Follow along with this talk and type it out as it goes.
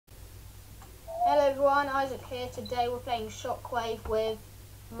everyone, Isaac here. Today we're playing Shockwave with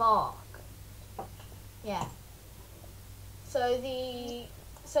Mark. Yeah. So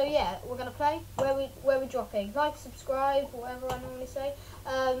yeah, we're gonna play. Where we dropping? Like, subscribe, whatever I normally say.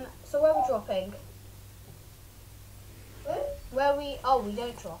 So where we dropping? Where we? Oh, we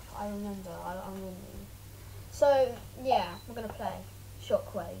don't drop. I remember. I remember. So yeah, we're gonna play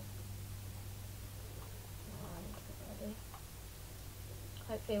Shockwave.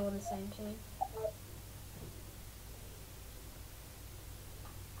 Hopefully we're on the same team.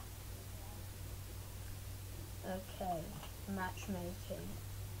 Okay, matchmaking.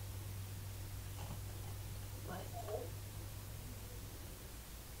 Wait.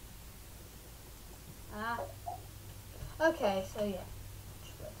 Okay, so yeah.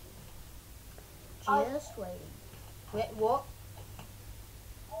 Just waiting. Wait, what?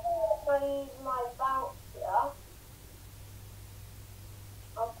 I'm going to use my bouncer.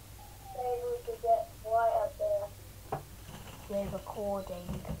 I'll be able to get right up there. We're recording.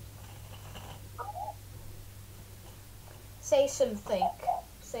 Say something.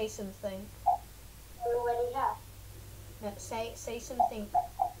 Say something. I already have. No, say something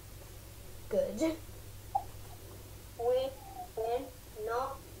good. We're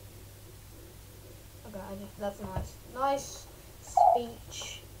not. Okay, that's nice. Nice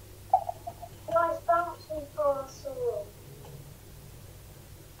speech. Nice bouncing castle.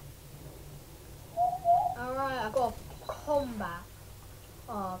 Alright, I got a combat.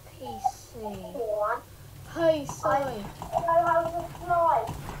 Oh, PC. One. Hey, sorry. I know how to fly.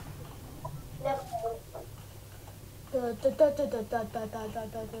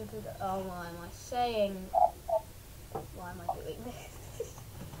 Oh, what am I saying? Why am I doing this?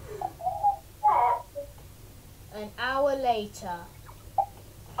 An hour later.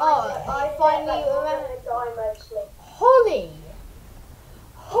 Oh, I finally remember. Holly!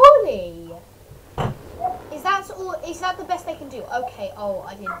 Holly! Is that the best they can do? Okay, oh,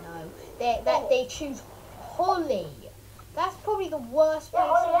 I didn't know. They choose Holly. That's probably the worst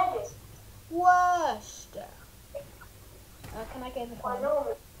place. Worst. Can I get in the car?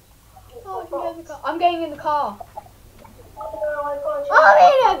 Oh, I can get in the car. I'm getting in the car. I'm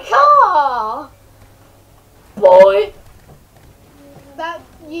in a car! Boy! That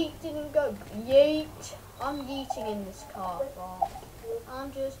yeet didn't go. Yeet. I'm yeeting in this car.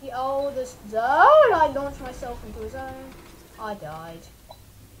 I'm just the zone. I launched myself into a zone. I died.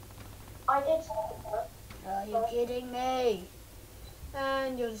 I did. Are you kidding me?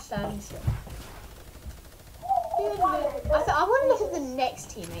 And you're just standing still. I want to look at the next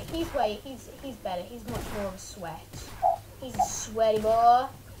teammate. He's better. He's much more of a sweat. He's a sweaty boy.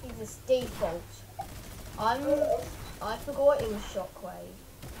 He's his default. I forgot it was Shockwave.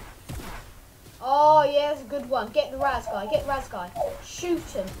 Oh yeah, that's a good one. Get the Raz guy. Get Raz guy. Shoot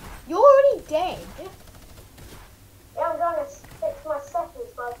him. You're already dead. Yeah, I'm going to fix my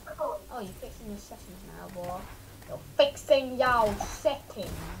settings, but I can't. Oh, you're fixing your settings now, boy. You're fixing your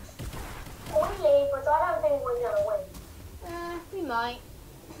settings. Really, but I don't think we're going to win. We might.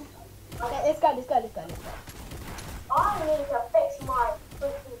 Let's go. I need to fix my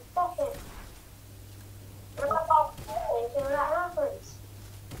freaking settings. And I can't do it until that happens.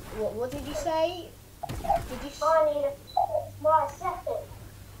 What did you say? I need to fix my settings.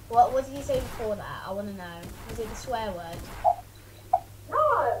 What did you say before that? I want to know. Was it the swear word?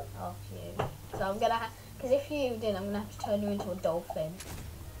 No. Oh, phew. So I'm gonna because if you didn't, I'm gonna have to turn you into a dolphin.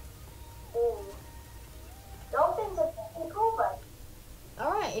 Ooh. Dolphins are pretty cool, though.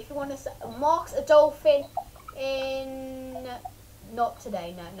 Alright, if you want to Mark's a dolphin in not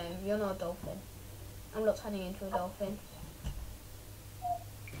today. No, you're not a dolphin. I'm not turning into a dolphin.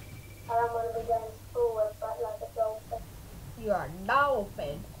 And I'm going to be going forward, but like a dolphin. You're a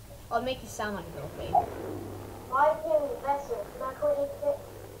dolphin. I'll make you sound like a dolphin. My team is better. Can I call it?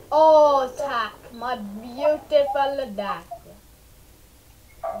 Oh, attack, my beautiful duck.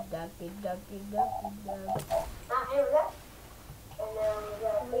 Ducky. Now here we go. And then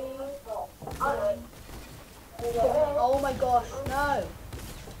we go. Oh my gosh, no.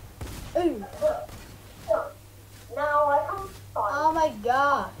 Ooh. Now I can fight. Oh my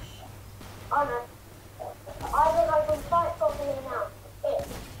gosh. Oh no. I think I can fight properly now.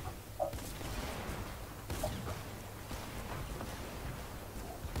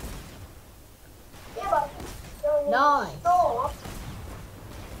 Yeah, but Nice.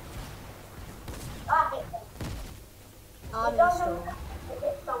 I'm in the storm.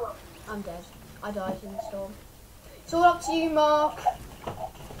 I'm dead. I died in the storm. It's all up to you, Mark.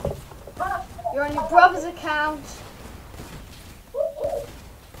 You're on your brother's account.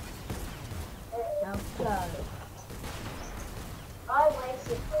 Now play. I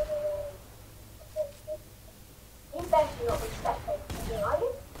wasted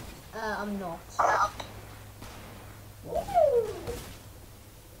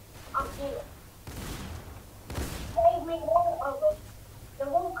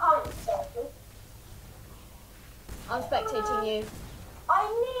I'm spectating you. I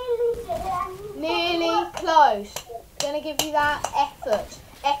nearly did it. Nearly close. Gonna give you that effort.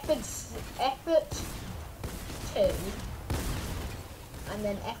 Effort 2. And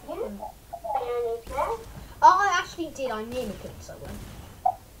then effort. Oh, I actually did. I nearly clicked someone.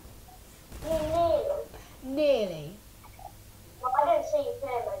 Nearly. Well, I don't see you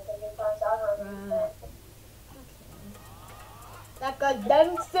playing my thing because I don't know. That goes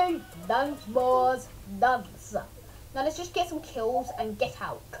dancing, dance boys, dance. Now let's just get some kills and get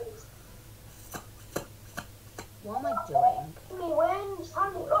out. What am I doing? Honey wins,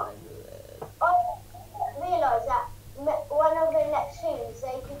 honey. I realised that one of the next scenes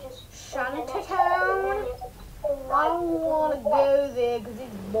they could just... Shantytown? I don't want to go there because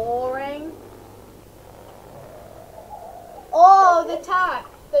it's boring. Oh, the tack!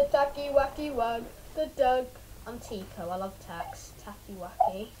 The tacky wacky wag. The duck. I'm Tico. I love tacks. Tacky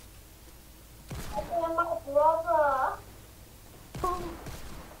wacky. And my brother. How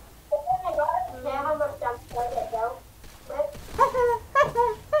much damage do I get down?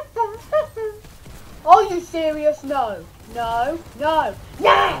 Are you serious? No. No. No.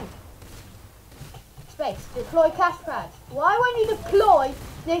 No! Space. Deploy crash pad. Why won't you deploy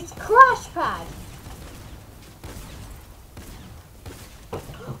this crash pad?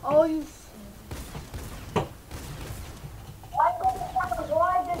 Oh, you... Why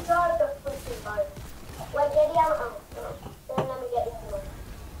did the freaking boat? Wait, get the ammo. Then let me get this one.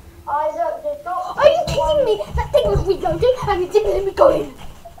 Isaac, the doctor... Are you kidding me? That thing was reloading and it didn't let me go in.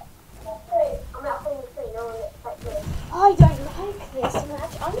 I'm not putting the tree, no one expects it. I don't like this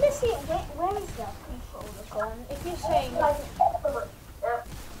match. I'm going to see it. Where is the controller gone? If you're saying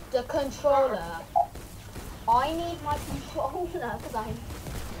the controller, I need my controller because I'm...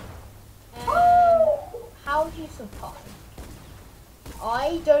 how do you survive?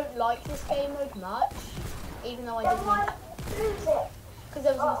 I don't like this game mode much, even though I didn't. Because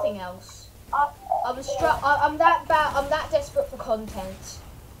there was nothing else. I'm that bad. I'm that desperate for content.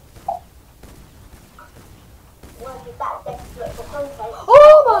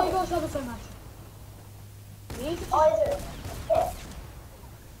 Oh my gosh, that was so much. You need to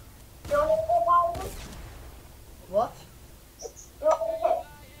what?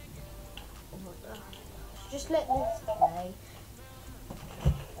 Just let this play.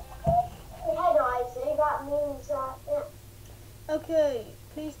 That means Okay,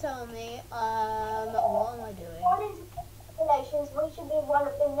 please tell me, what am I doing? What is relations? We should be one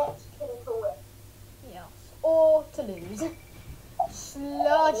of the next people with. Yes. Or to lose.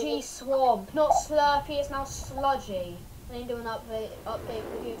 Sludgy swamp. Not slurpy, it's now sludgy. I need to do an update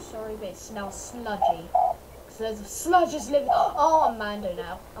video, sorry, but it's now sludgy. So there's sludges living. Oh, I'm Mando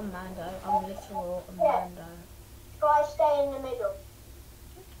now. I'm Mando. I'm literal Mando. Try stay in the middle.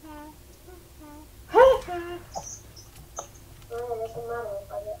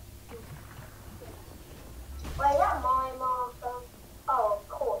 Wait, is that my marker? Oh, of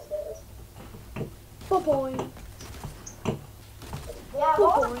course it is. Boy. Yeah,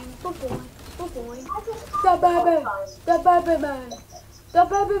 Boy. The baby man. The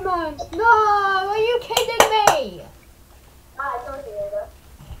baby man. No, are you kidding me? I told you that.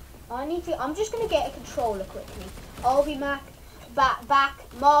 I'm just gonna get a controller quickly. I'll be back.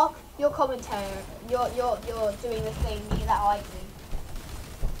 Mark, your commentator. You're doing the thing that I do.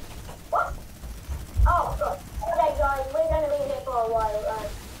 What? Oh god. Okay guys, we're gonna be here for a while.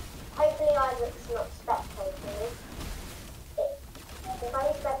 Hopefully Isaac's not spectating me. If I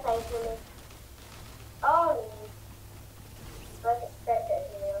spectating me. Oh, if I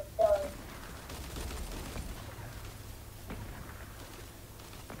spectating me, I'm sorry.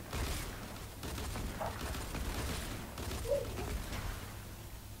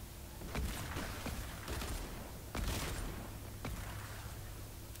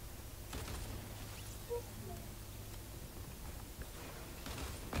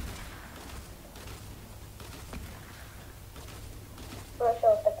 I'm not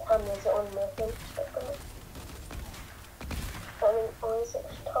sure if the camera's on with him. I mean,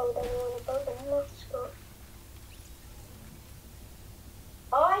 Isaac's told anyone about the mascot.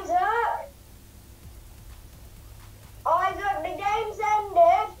 Isaac! Isaac, the game's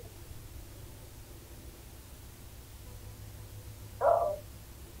ended! Uh-oh.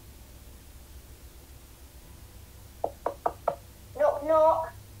 Knock, knock.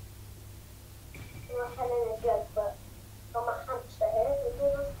 I'm not telling a joke, but I'm a hamster here who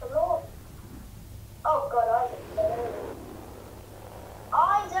gives us the Lord. Oh god, Isaac's there.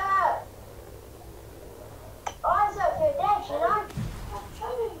 Isaac! Isaac, you're dead, you know? I'm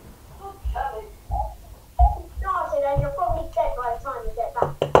coming. You started and you're probably dead by the time you get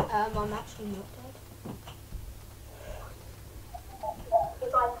back. I'm actually not dead.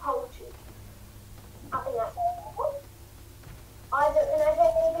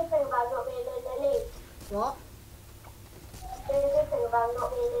 I'm not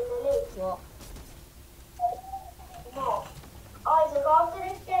being in the league. What? What? Isaac, after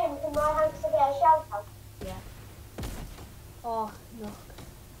this game, can my hamster get a shout out? Yeah. Oh, no.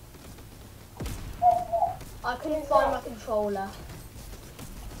 I couldn't find my controller.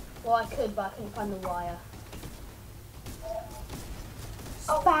 Well, I could, but I couldn't find the wire.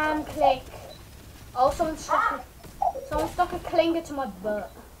 Spam click. Oh, someone stuck a clinger to my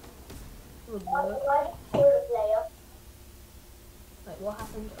butt. Good work. Wait, what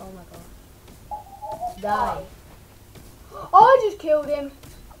happened? Oh my god. Die. Oh, I just killed him.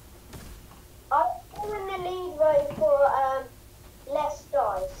 I'm in the lead road for less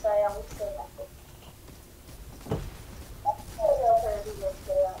dies, so I'm still happy.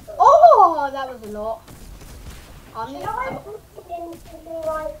 Oh, that was a lot. Should I put in the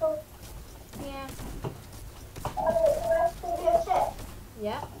rifle? Yeah. Give you a tip.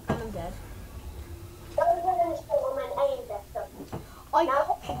 Yeah, and I'm dead.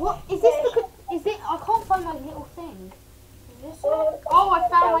 What is this? Because is it? I can't find my little thing. Is this it? Oh, I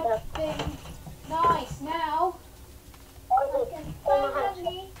found my thing. Nice. Now I can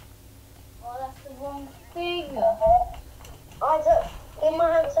finally. Oh, that's the wrong thing. Isaac, give my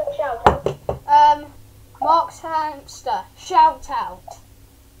hamster a shout out. Mark's hamster. Shout out.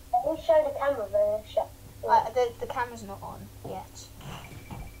 Let me show the camera the shout. The camera's not on yet.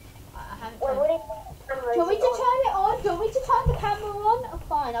 I haven't. Wait, what is the camera? Do you want me to turn it on? Do you want me to turn the camera on? Oh,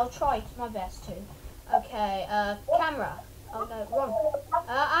 fine, I'll try my best to. Okay, camera. Oh no, wrong.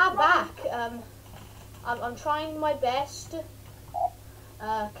 Back. I'm trying my best.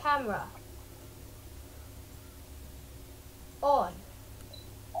 Camera. On.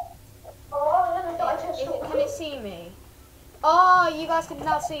 Can it see me? Oh, you guys can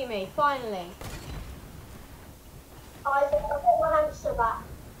now see me, finally. Isaac, I'll put my hamster back.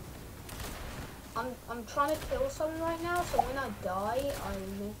 I'm trying to kill someone right now, so when I die,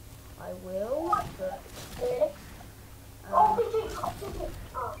 I will, but... Really? RPG!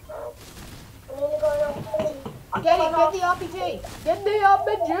 Oh, no. I need to go on. Get the RPG! Get the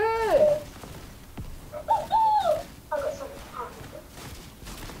RPG! I got something to happen.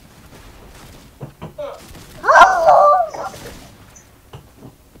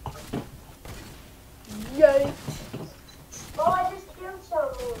 Yay! Oh, I just killed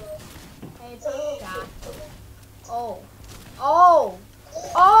someone. It's shot. Oh. Oh!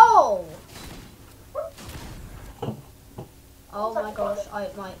 Oh! Oh my gosh, my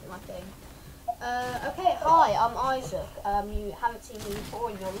thing. Okay, hi, I'm Isaac. You haven't seen me before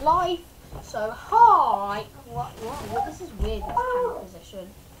in your life, so hi! What? This is weird, this camera position.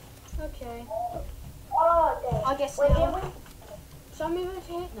 Okay. Oh, I guess wait, now. Shall I move over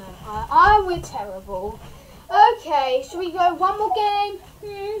here? No. We're terrible. Okay, shall we go one more game?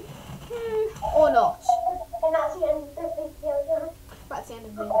 Or not? And that's the end of the video. That's the end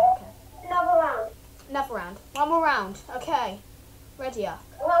of the video, okay. Another round. Another round. One more round. Okay. Ready up.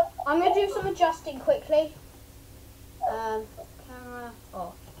 I'm going to do some adjusting quickly. Camera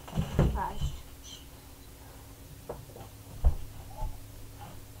off. Right.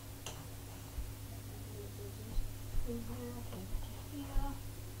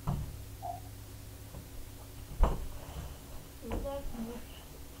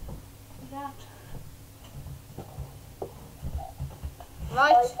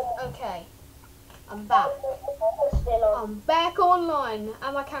 Right, okay. I'm back. I'm back online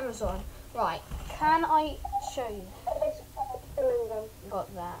and my camera's on. Right, can I show you?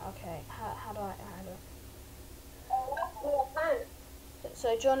 Got that, okay. How do I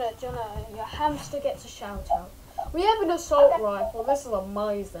So Jonah, your hamster gets a shout out. We have an assault rifle. This is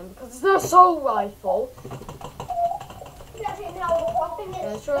amazing because it's an assault rifle.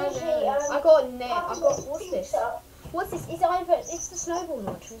 I got a net. What's this? What's this? It's the snowball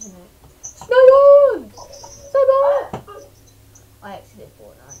launcher, isn't it? Snowball! Snowball! I exited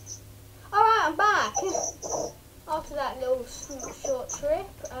Fortnite. Alright, I'm back. After that little short trip,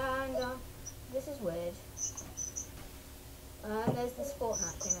 and this is weird. And there's this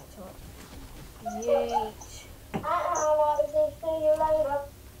Fortnite thing at top. Yeet. See you later.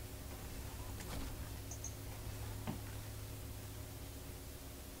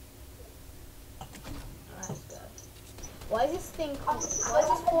 Let's go. Why is this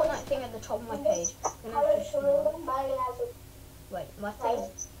Fortnite thing at the top of my page? Wait, my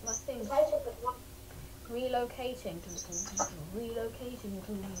thing's relocating.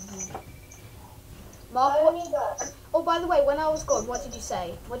 Mark, oh, by the way, when I was gone, what did you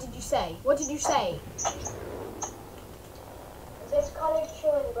say? This coloured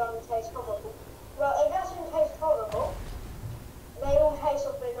chewing gum tastes horrible. Well, it doesn't taste horrible. They all taste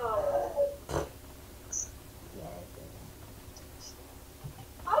of banana. Yeah.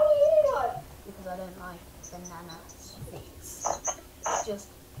 my banana sweets. Just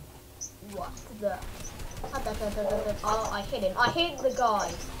what the? Oh, I hit him. I hit the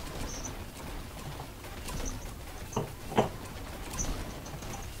guy.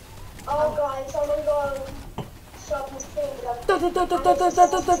 Oh, guys, I'm gonna go shop and thing.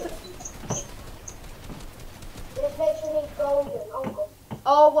 It's literally golden. Oh, God.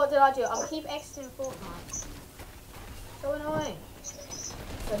 Oh, what did I do? I'll keep exiting Fortnite. So annoying.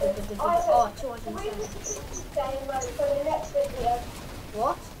 Oh, 270. Game mode for the next video.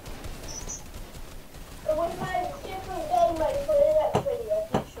 What? We made a different game mode for the next video.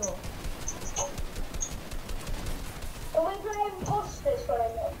 Yeah, sure. Are we playing imposters for the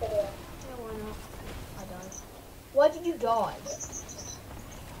next video? Yeah, why not? I died. Why did you die?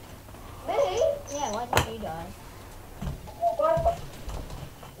 Me? Yeah, why did you die? Why?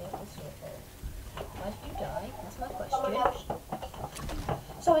 Yeah, that's your fault. Why did you die? That's my Someone question. else.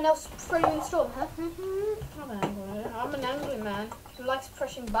 Someone else framing the storm, huh? I'm an angry man who likes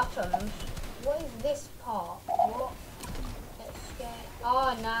pressing buttons. What is this part? What? Escape.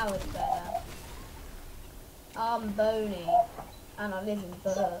 Oh, now it's better. I'm bony, and I live in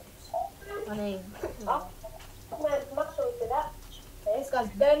Burbs. My name. My muscle to that. This guy's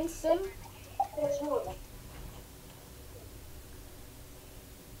Benson. This morning.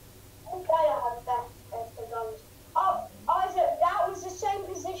 I think I have that the guns. Oh, Isaac, that was the same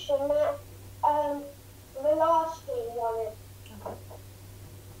position that the last team wanted.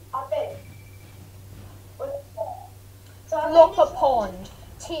 I think. So I Lock think a pond.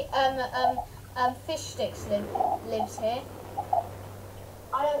 Fish sticks lives here.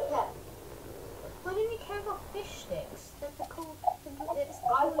 I don't care. Why don't you care about fish sticks? They're the cool. It's the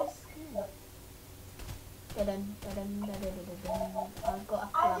coolest thing. I've got a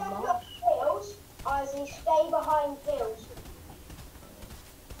As I've crumble. got kills, Isaac, stay behind kills.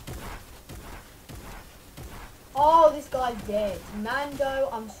 Oh, this guy's dead. Mando,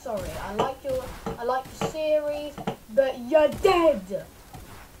 I'm sorry. I like your series, but you're dead.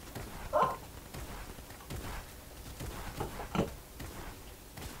 Huh?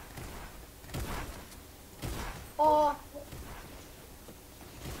 Oh.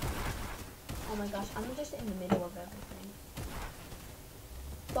 Oh my gosh, I'm just in the middle of everything.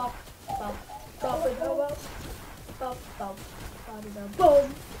 Bop, bop, bop, bop, bop, bop, bop, bop, boom.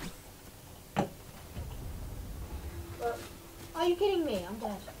 Are you kidding me? I'm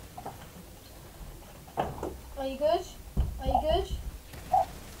dead. Are you good? Are you good?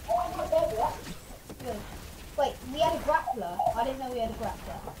 I'm not dead yet. Good. Wait, we had a grappler. I didn't know we had a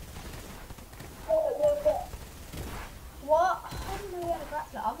grappler. What? I didn't know we had a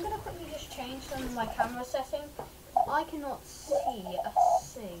grappler. I'm gonna quickly just change some of my camera settings. I cannot see a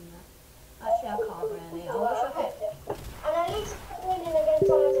thing. Actually, I can't really. I wish I could. And at least winning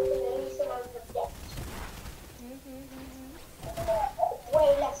against Isaac is at least amount of deaths. Way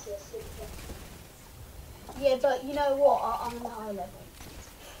less this season. Yeah, but you know what? I'm on the high level.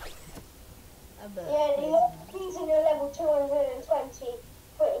 Yeah, the reason you're level 223,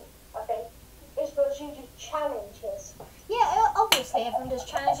 I think, is because you do challenges. Yeah, obviously everyone does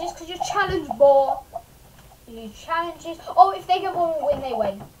challenges because you're challenge more. You do challenges. Oh, if they get one win, they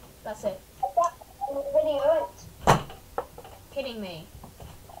win. That's it. That really hurts. Kidding me.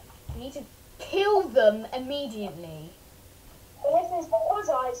 You need to kill them immediately. And if this was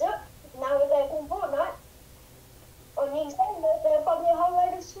Isaac, now that they're in Fortnite, on these games, they're probably a whole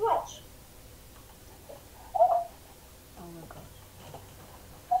load of sweats. Oh my god.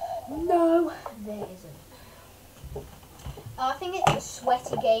 No, there isn't. I think it's a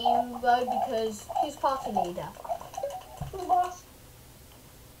sweaty game though because who's party leader? What?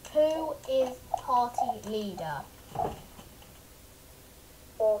 Who is party leader?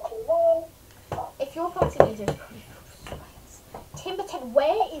 41. If you're party leader, it's probably Timberton,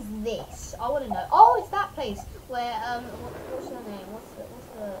 where is this? I want to know. Oh, it's that place where what's her name? What's the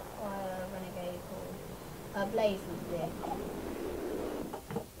renegade called? Blaze was there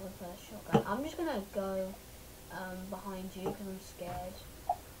with a shotgun. I'm just gonna go behind you because I'm scared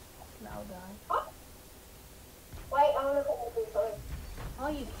that I'll die. Huh? Wait, I want to put this on.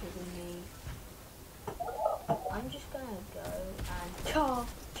 Are you kidding me? I'm just gonna go and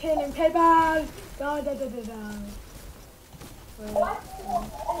killing people. Da da da da da. What?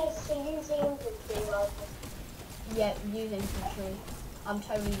 Is to use the infantry rifle. Yeah, use infantry. I'm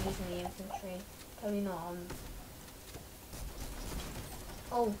totally using the infantry. Totally not on.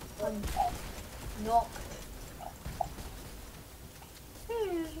 Oh, I'm knocked.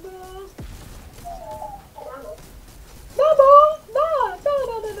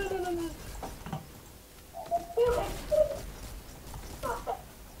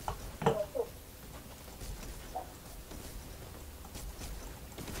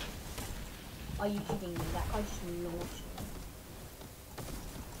 Are you kidding me? That guy just launched me.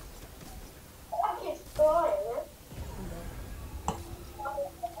 That kid's flying, eh?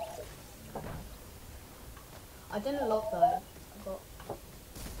 I did a lot though. I got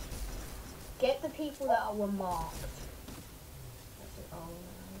get the people that were marked.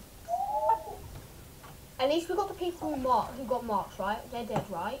 At least we got the people who got marked, right? They're dead,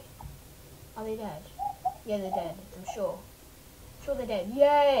 right? Are they dead? Yeah, they're dead. I'm sure. Sure they're dead.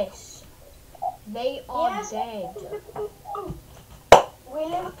 Yes, they are dead. We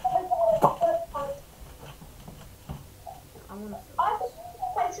live. I want to. I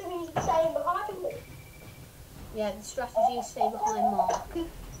think to be staying behind me. Yeah, the strategy is stay behind Mark.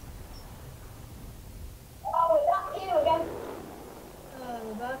 Oh, we're back here again.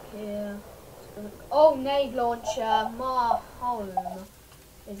 We're back here. Oh, nade launcher. My home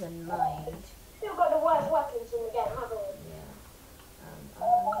is a nade. Still got the worst weapons in the game, haven't we? Yeah.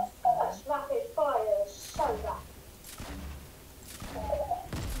 That rapid fire is so bad.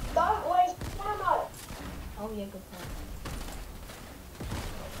 Don't waste ammo. Oh yeah, good point.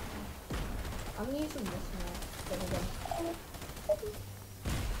 I'm using this now.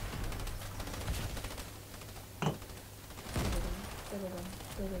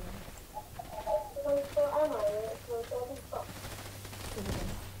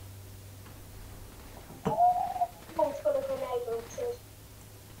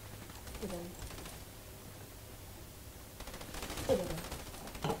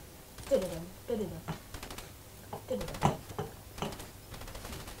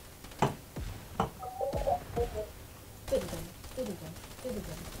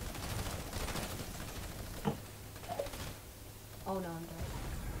 Oh no, I'm dead.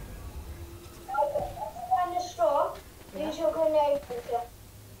 And the straw, use your grenade launcher.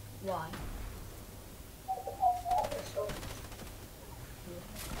 Why?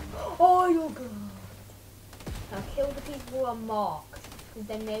 Oh, you're good. Now kill the people who are marked, because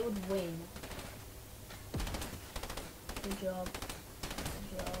then they would win. Good job.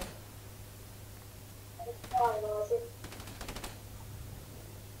 Good job.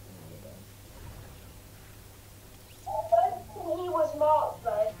 He was marked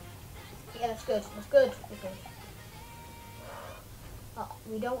though. Yeah, that's good. That's good. That's good.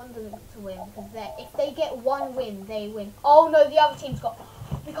 We don't want them to win because if they get one win, they win. Oh no, the other team's got.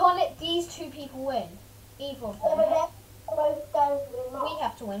 We can't let these two people win. Either of them. Both going to be marked. We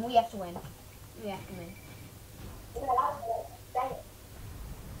have to win. We have to win. We have to win. Yeah, that's it. Dang it.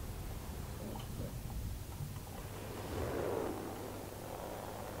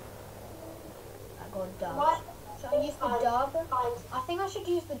 I got a dub. Should I use the dub? I think I should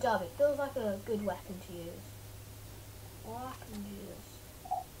use the dub. It feels like a good weapon to use. Or I can use.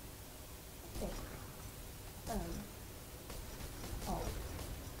 Oh.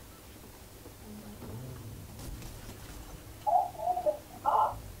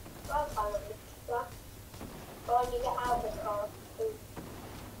 Oh, that's fine. When you get out of the car. It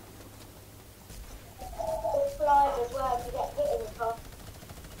flies as well if you get hit in the car.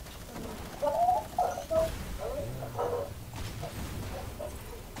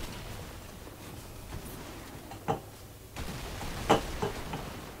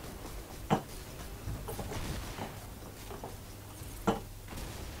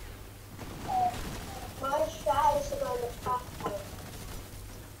 My strat is to go in the crash pad.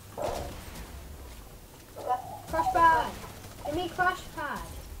 Crash pad! Give me crash pad!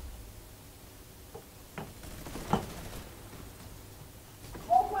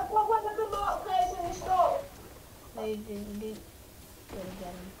 What the good mark players in the store? No, you didn't get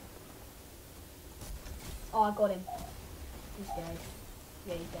him. Oh, I got him. He's dead.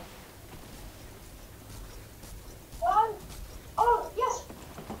 Yeah, he's dead. Oh, yes!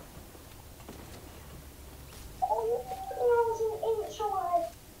 Oh, I was in the shore.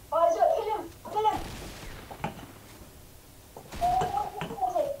 Oh, so kill him! Kill him! What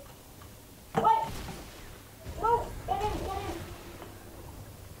was it? Wait! No! Get in! Get in!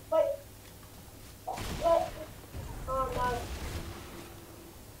 Wait! Wait! Oh no.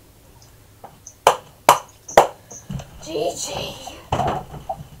 GG!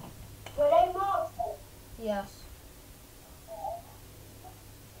 Were they marked? Yes.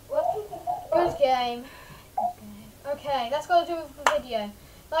 Good game. Okay, that's got to do it for the video.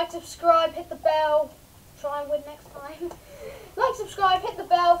 Like, subscribe, hit the bell. Try and win next time. Like, subscribe, hit the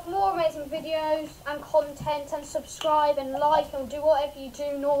bell for more amazing videos and content, and subscribe and like and do whatever you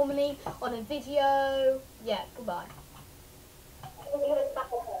do normally on a video. Yeah, goodbye.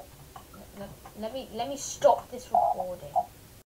 Let me stop this recording.